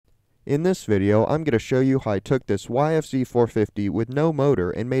In this video, I'm going to show you how I took this YFZ 450 with no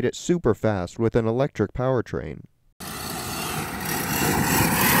motor and made it super fast with an electric powertrain.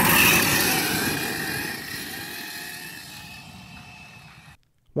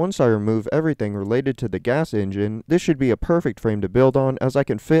 Once I remove everything related to the gas engine, this should be a perfect frame to build on as I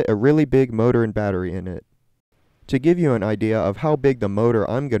can fit a really big motor and battery in it. To give you an idea of how big the motor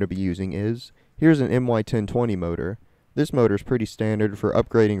I'm going to be using is, here's an MY1020 motor. This motor is pretty standard for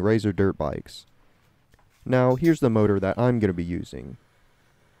upgrading Razor dirt bikes. Now, here's the motor that I'm going to be using.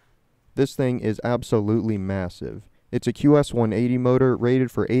 This thing is absolutely massive. It's a QS180 motor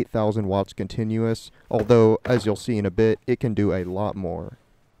rated for 8,000 watts continuous, although, as you'll see in a bit, it can do a lot more.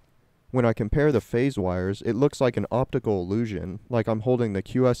 When I compare the phase wires, it looks like an optical illusion, like I'm holding the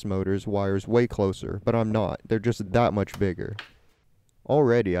QS motor's wires way closer, but I'm not. They're just that much bigger.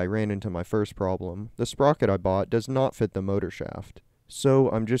 Already I ran into my first problem. The sprocket I bought does not fit the motor shaft, so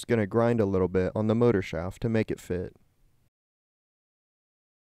I'm just going to grind a little bit on the motor shaft to make it fit.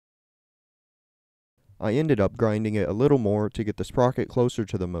 I ended up grinding it a little more to get the sprocket closer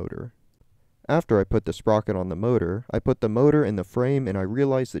to the motor. After I put the sprocket on the motor, I put the motor in the frame and I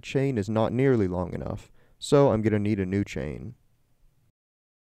realized the chain is not nearly long enough, so I'm going to need a new chain.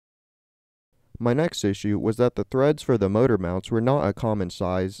 My next issue was that the threads for the motor mounts were not a common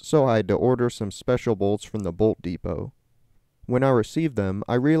size, so I had to order some special bolts from the bolt depot. When I received them,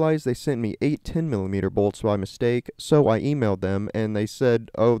 I realized they sent me 8 10mm bolts by mistake, so I emailed them and they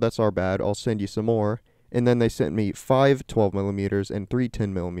said, "Oh, that's our bad, I'll send you some more." And then they sent me 5 12mm and 3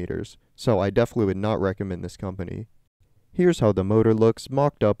 10mm, so I definitely would not recommend this company. Here's how the motor looks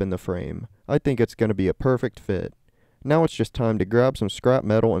mocked up in the frame. I think it's going to be a perfect fit. Now it's just time to grab some scrap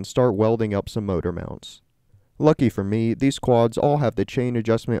metal and start welding up some motor mounts. Lucky for me, these quads all have the chain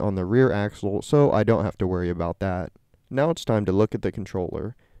adjustment on the rear axle, so I don't have to worry about that. Now it's time to look at the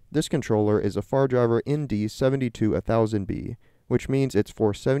controller. This controller is a FarDriver ND721000B, which means it's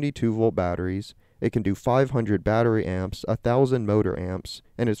for 72 volt batteries. It can do 500 battery amps, 1000 motor amps,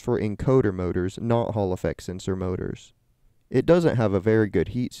 and it's for encoder motors, not Hall effect sensor motors. It doesn't have a very good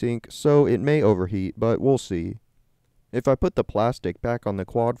heatsink, so it may overheat, but we'll see. If I put the plastic back on the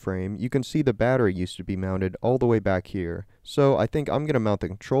quad frame, you can see the battery used to be mounted all the way back here, so I think I'm going to mount the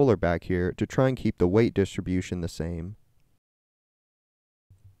controller back here to try and keep the weight distribution the same.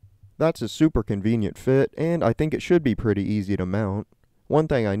 That's a super convenient fit, and I think it should be pretty easy to mount. One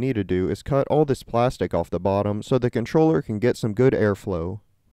thing I need to do is cut all this plastic off the bottom so the controller can get some good airflow.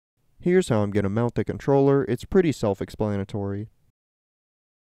 Here's how I'm going to mount the controller. It's pretty self-explanatory.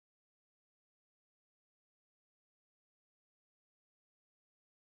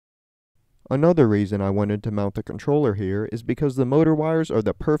 Another reason I wanted to mount the controller here is because the motor wires are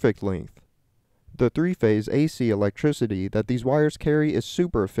the perfect length. The 3-phase AC electricity that these wires carry is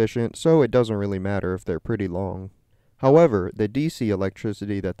super efficient, so it doesn't really matter if they're pretty long. However, the DC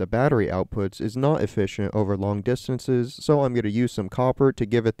electricity that the battery outputs is not efficient over long distances, so I'm going to use some copper to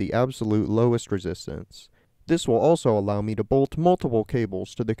give it the absolute lowest resistance. This will also allow me to bolt multiple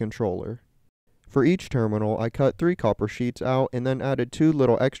cables to the controller. For each terminal, I cut 3 copper sheets out and then added 2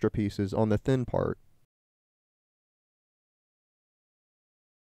 little extra pieces on the thin part.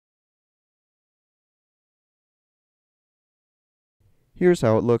 Here's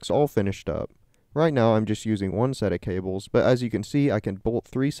how it looks all finished up. Right now I'm just using one set of cables, but as you can see I can bolt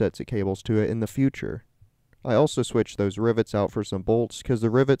 3 sets of cables to it in the future. I also switched those rivets out for some bolts because the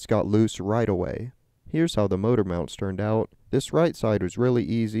rivets got loose right away. Here's how the motor mounts turned out. This right side was really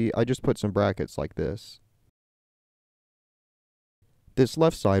easy, I just put some brackets like this. This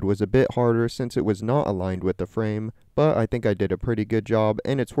left side was a bit harder since it was not aligned with the frame, but I think I did a pretty good job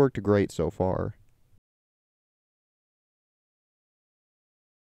and it's worked great so far.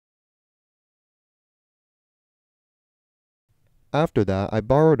 After that, I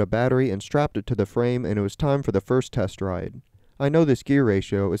borrowed a battery and strapped it to the frame and it was time for the first test ride. I know this gear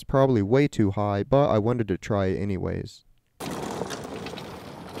ratio is probably way too high, but I wanted to try it anyways.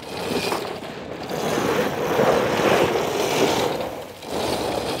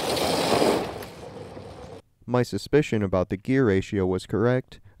 My suspicion about the gear ratio was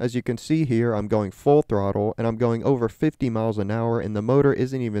correct. As you can see here, I'm going full throttle and I'm going over 50 miles an hour and the motor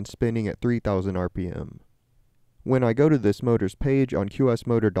isn't even spinning at 3000 RPM. When I go to this motor's page on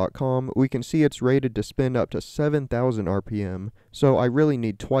qsmotor.com, we can see it's rated to spin up to 7,000 RPM, so I really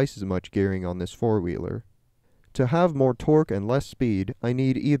need twice as much gearing on this four-wheeler. To have more torque and less speed, I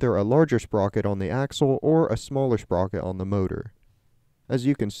need either a larger sprocket on the axle or a smaller sprocket on the motor. As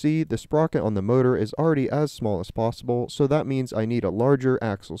you can see, the sprocket on the motor is already as small as possible, so that means I need a larger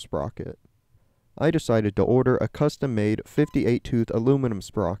axle sprocket. I decided to order a custom-made 58-tooth aluminum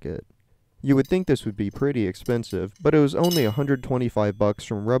sprocket. You would think this would be pretty expensive, but it was only $125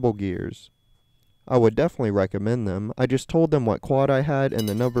 from Rebel Gears. I would definitely recommend them. I just told them what quad I had and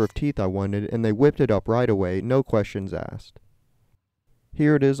the number of teeth I wanted, and they whipped it up right away, no questions asked.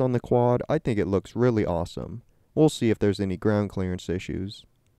 Here it is on the quad. I think it looks really awesome. We'll see if there's any ground clearance issues.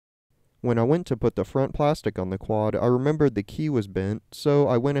 When I went to put the front plastic on the quad, I remembered the key was bent, so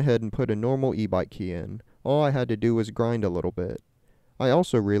I went ahead and put a normal e-bike key in. All I had to do was grind a little bit. I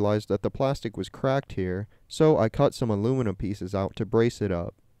also realized that the plastic was cracked here, so I cut some aluminum pieces out to brace it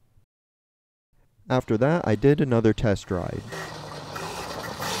up. After that, I did another test ride.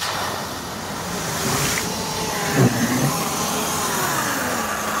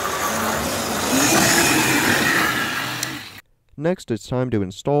 Next, it's time to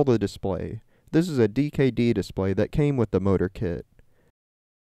install the display. This is a DKD display that came with the motor kit.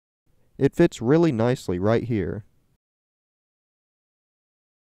 It fits really nicely right here.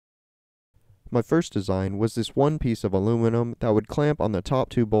 My first design was this one piece of aluminum that would clamp on the top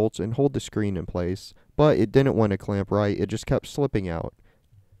two bolts and hold the screen in place, but it didn't want to clamp right, it just kept slipping out.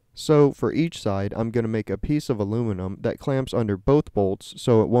 So for each side, I'm going to make a piece of aluminum that clamps under both bolts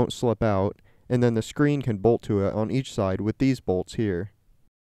so it won't slip out, and then the screen can bolt to it on each side with these bolts here.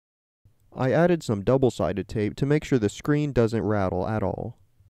 I added some double-sided tape to make sure the screen doesn't rattle at all.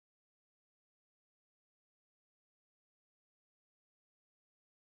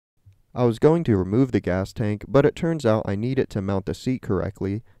 I was going to remove the gas tank, but it turns out I need it to mount the seat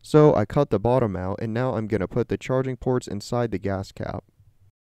correctly, so I cut the bottom out, and now I'm going to put the charging ports inside the gas cap.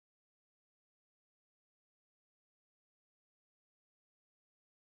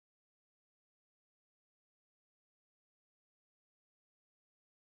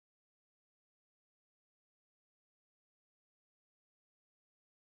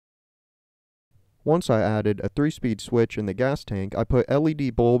 Once I added a 3-speed switch in the gas tank, I put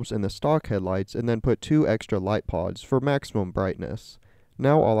LED bulbs in the stock headlights and then put 2 extra light pods for maximum brightness.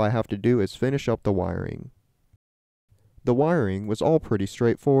 Now all I have to do is finish up the wiring. The wiring was all pretty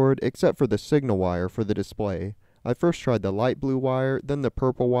straightforward except for the signal wire for the display. I first tried the light blue wire, then the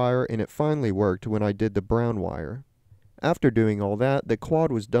purple wire, and it finally worked when I did the brown wire. After doing all that, the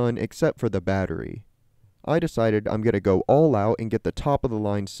quad was done except for the battery. I decided I'm going to go all out and get the top of the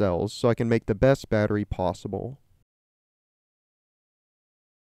line cells so I can make the best battery possible.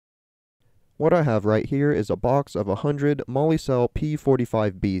 What I have right here is a box of 100 Molicel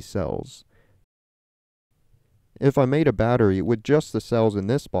P45B cells. If I made a battery with just the cells in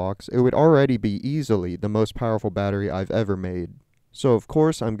this box, it would already be easily the most powerful battery I've ever made. So of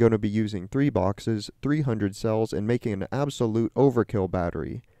course I'm going to be using 3 boxes, 300 cells, and making an absolute overkill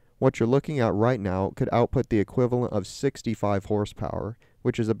battery. What you're looking at right now could output the equivalent of 65 horsepower,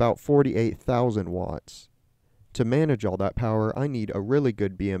 which is about 48,000 watts. To manage all that power, I need a really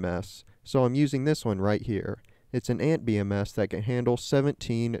good BMS, so I'm using this one right here. It's an Ant BMS that can handle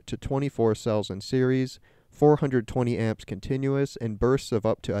 17 to 24 cells in series, 420 amps continuous, and bursts of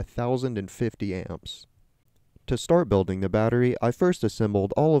up to 1,050 amps. To start building the battery, I first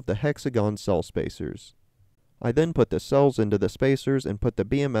assembled all of the hexagon cell spacers. I then put the cells into the spacers and put the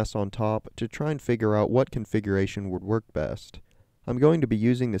BMS on top to try and figure out what configuration would work best. I'm going to be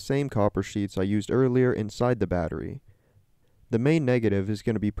using the same copper sheets I used earlier inside the battery. The main negative is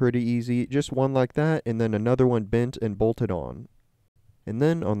going to be pretty easy, just one like that and then another one bent and bolted on. And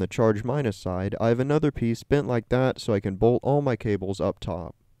then on the charge minus side, I have another piece bent like that so I can bolt all my cables up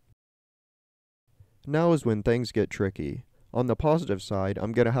top. Now is when things get tricky. On the positive side,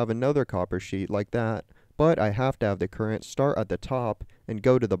 I'm going to have another copper sheet like that, but I have to have the current start at the top and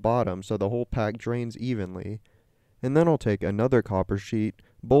go to the bottom so the whole pack drains evenly. And then I'll take another copper sheet,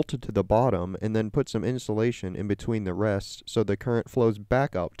 bolt it to the bottom, and then put some insulation in between the rest so the current flows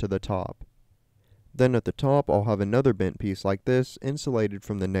back up to the top. Then at the top I'll have another bent piece like this, insulated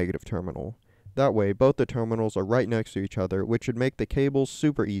from the negative terminal. That way both the terminals are right next to each other, which should make the cables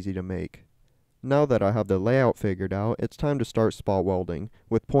super easy to make. Now that I have the layout figured out, it's time to start spot welding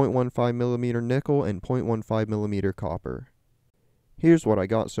with 0.15mm nickel and 0.15mm copper. Here's what I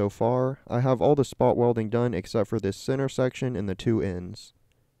got so far. I have all the spot welding done except for this center section and the 2 ends.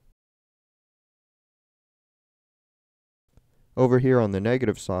 Over here on the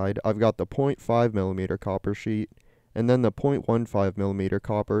negative side, I've got the 0.5mm copper sheet, and then the 0.15mm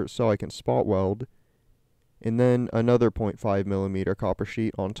copper so I can spot weld, and then another 0.5mm copper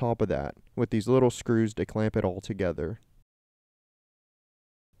sheet on top of that, with these little screws to clamp it all together.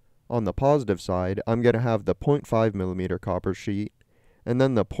 On the positive side, I'm going to have the 0.5mm copper sheet, and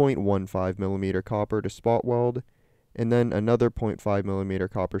then the 0.15mm copper to spot weld, and then another 0.5mm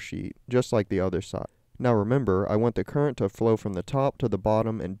copper sheet, just like the other side. Now remember, I want the current to flow from the top to the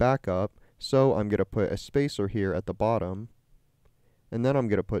bottom and back up, so I'm going to put a spacer here at the bottom, and then I'm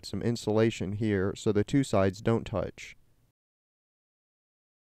going to put some insulation here so the two sides don't touch.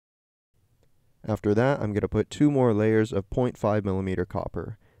 After that, I'm going to put 2 more layers of 0.5mm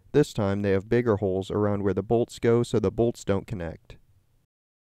copper. This time they have bigger holes around where the bolts go so the bolts don't connect.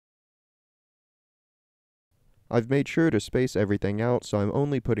 I've made sure to space everything out, so I'm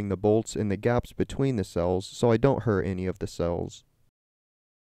only putting the bolts in the gaps between the cells so I don't hurt any of the cells.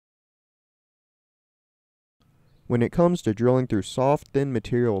 When it comes to drilling through soft, thin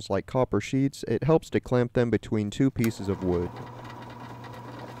materials like copper sheets, it helps to clamp them between two pieces of wood.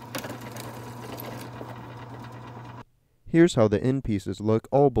 Here's how the end pieces look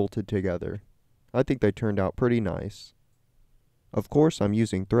all bolted together. I think they turned out pretty nice. Of course, I'm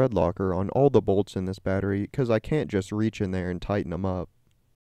using thread locker on all the bolts in this battery because I can't just reach in there and tighten them up.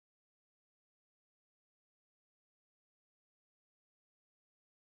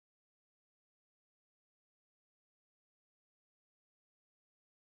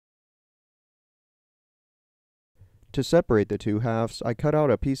 To separate the two halves, I cut out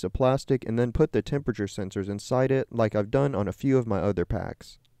a piece of plastic and then put the temperature sensors inside it like I've done on a few of my other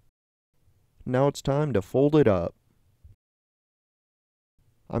packs. Now it's time to fold it up.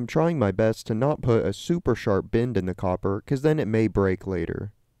 I'm trying my best to not put a super sharp bend in the copper because then it may break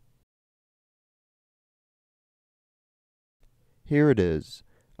later. Here it is.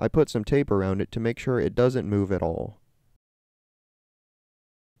 I put some tape around it to make sure it doesn't move at all.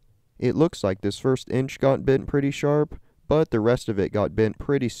 It looks like this first inch got bent pretty sharp, but the rest of it got bent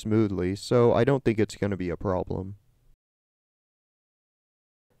pretty smoothly, so I don't think it's going to be a problem.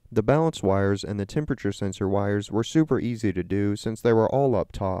 The balance wires and the temperature sensor wires were super easy to do since they were all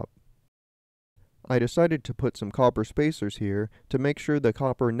up top. I decided to put some copper spacers here to make sure the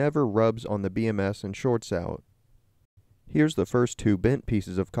copper never rubs on the BMS and shorts out. Here's the first 2 bent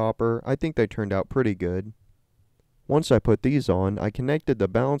pieces of copper. I think they turned out pretty good. Once I put these on, I connected the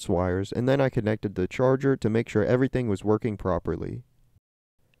balance wires and then I connected the charger to make sure everything was working properly.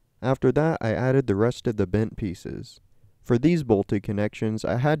 After that, I added the rest of the bent pieces. For these bolted connections,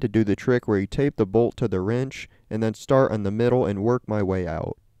 I had to do the trick where you tape the bolt to the wrench and then start on the middle and work my way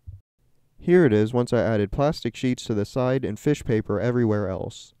out. Here it is once I added plastic sheets to the side and fish paper everywhere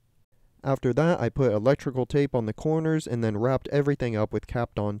else. After that, I put electrical tape on the corners and then wrapped everything up with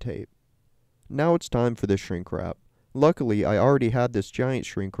capped-on tape. Now it's time for the shrink wrap. Luckily, I already had this giant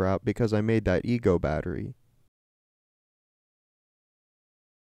shrink wrap because I made that Ego battery.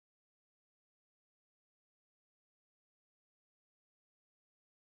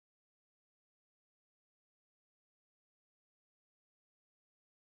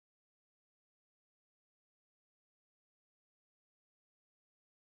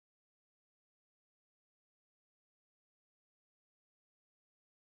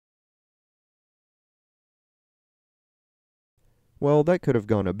 Well, that could have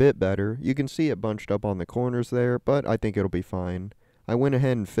gone a bit better. You can see it bunched up on the corners there, but I think it'll be fine. I went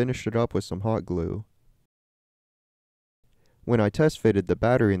ahead and finished it up with some hot glue. When I test fitted the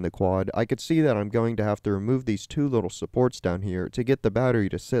battery in the quad, I could see that I'm going to have to remove these 2 little supports down here to get the battery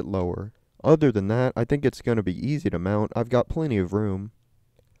to sit lower. Other than that, I think it's going to be easy to mount. I've got plenty of room.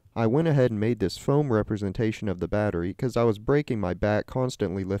 I went ahead and made this foam representation of the battery because I was breaking my back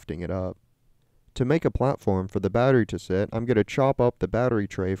constantly lifting it up. To make a platform for the battery to sit, I'm going to chop up the battery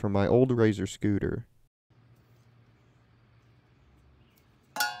tray from my old Razor scooter.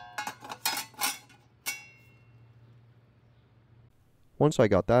 Once I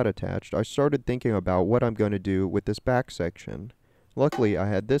got that attached, I started thinking about what I'm going to do with this back section. Luckily, I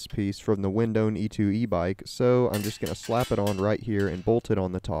had this piece from the Windone E2 e-bike, so I'm just going to slap it on right here and bolt it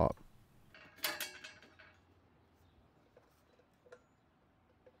on the top.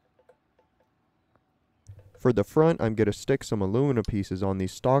 For the front, I'm going to stick some aluminum pieces on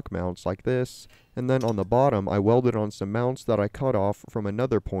these stock mounts like this, and then on the bottom I welded on some mounts that I cut off from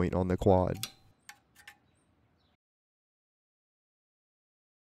another point on the quad.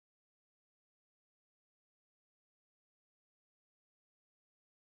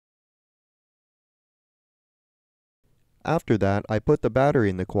 After that, I put the battery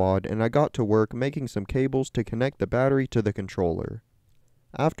in the quad and I got to work making some cables to connect the battery to the controller.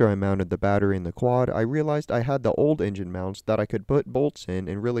 After I mounted the battery in the quad, I realized I had the old engine mounts that I could put bolts in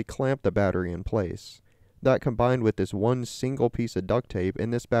and really clamp the battery in place. That combined with this one single piece of duct tape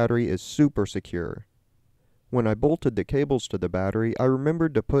and this battery is super secure. When I bolted the cables to the battery, I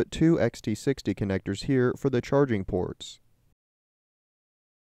remembered to put 2 XT60 connectors here for the charging ports.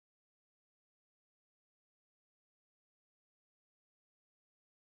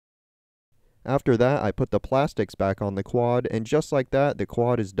 After that, I put the plastics back on the quad, and just like that, the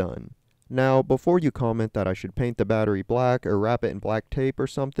quad is done. Now, before you comment that I should paint the battery black or wrap it in black tape or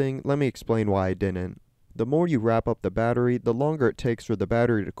something, let me explain why I didn't. The more you wrap up the battery, the longer it takes for the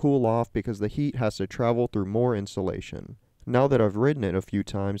battery to cool off because the heat has to travel through more insulation. Now that I've ridden it a few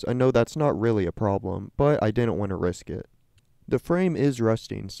times, I know that's not really a problem, but I didn't want to risk it. The frame is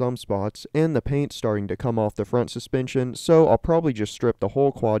rusty in some spots, and the paint's starting to come off the front suspension, so I'll probably just strip the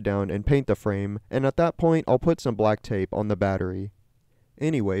whole quad down and paint the frame, and at that point I'll put some black tape on the battery.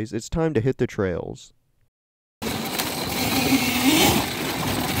 Anyways, it's time to hit the trails.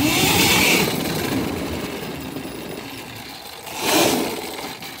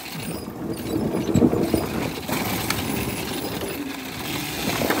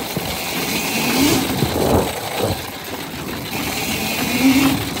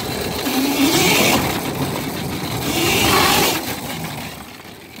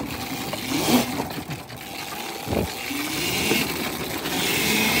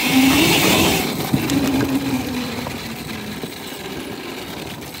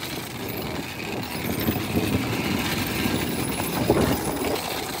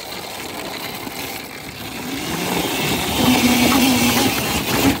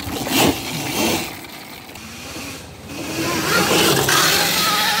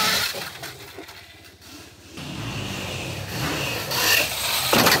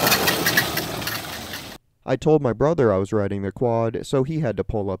 I told my brother I was riding the quad, so he had to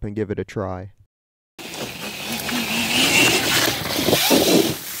pull up and give it a try.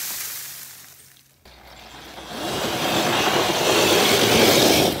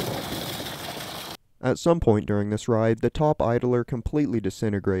 At some point during this ride, the top idler completely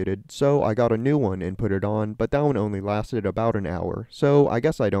disintegrated, so I got a new one and put it on, but that one only lasted about an hour, so I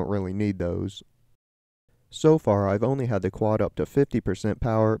guess I don't really need those. So far, I've only had the quad up to 50%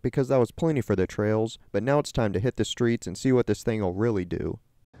 power because that was plenty for the trails, but now it's time to hit the streets and see what this thing will really do.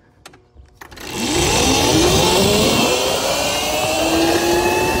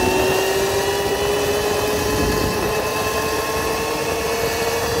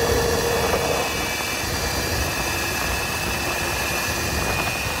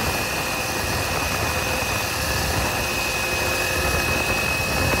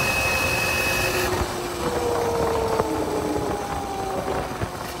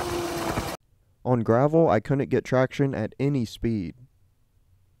 On gravel, I couldn't get traction at any speed.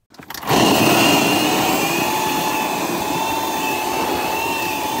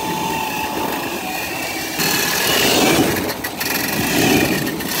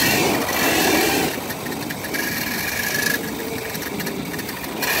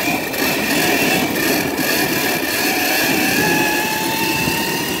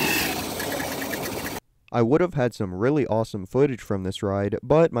 I would have had some really awesome footage from this ride,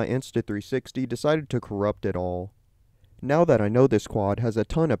 but my Insta360 decided to corrupt it all. Now that I know this quad has a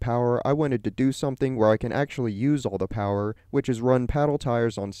ton of power, I wanted to do something where I can actually use all the power, which is run paddle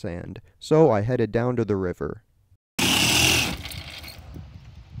tires on sand, so I headed down to the river.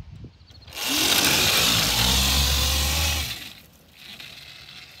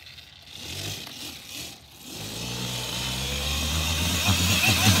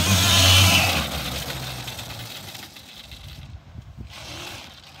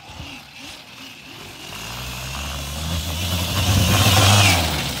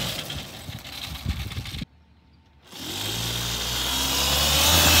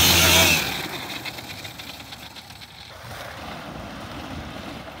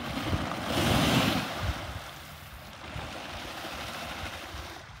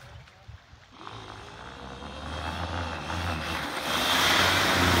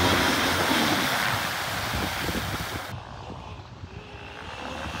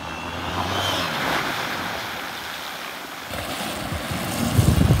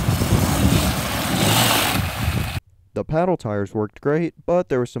 The paddle tires worked great, but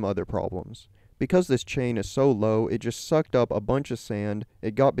there were some other problems. Because this chain is so low, it just sucked up a bunch of sand,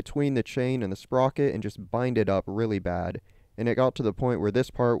 it got between the chain and the sprocket and just binded up really bad, and it got to the point where this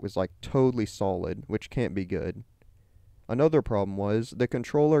part was like totally solid, which can't be good. Another problem was, the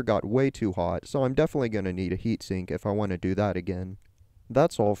controller got way too hot, so I'm definitely going to need a heatsink if I want to do that again.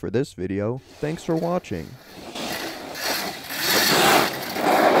 That's all for this video. Thanks for watching.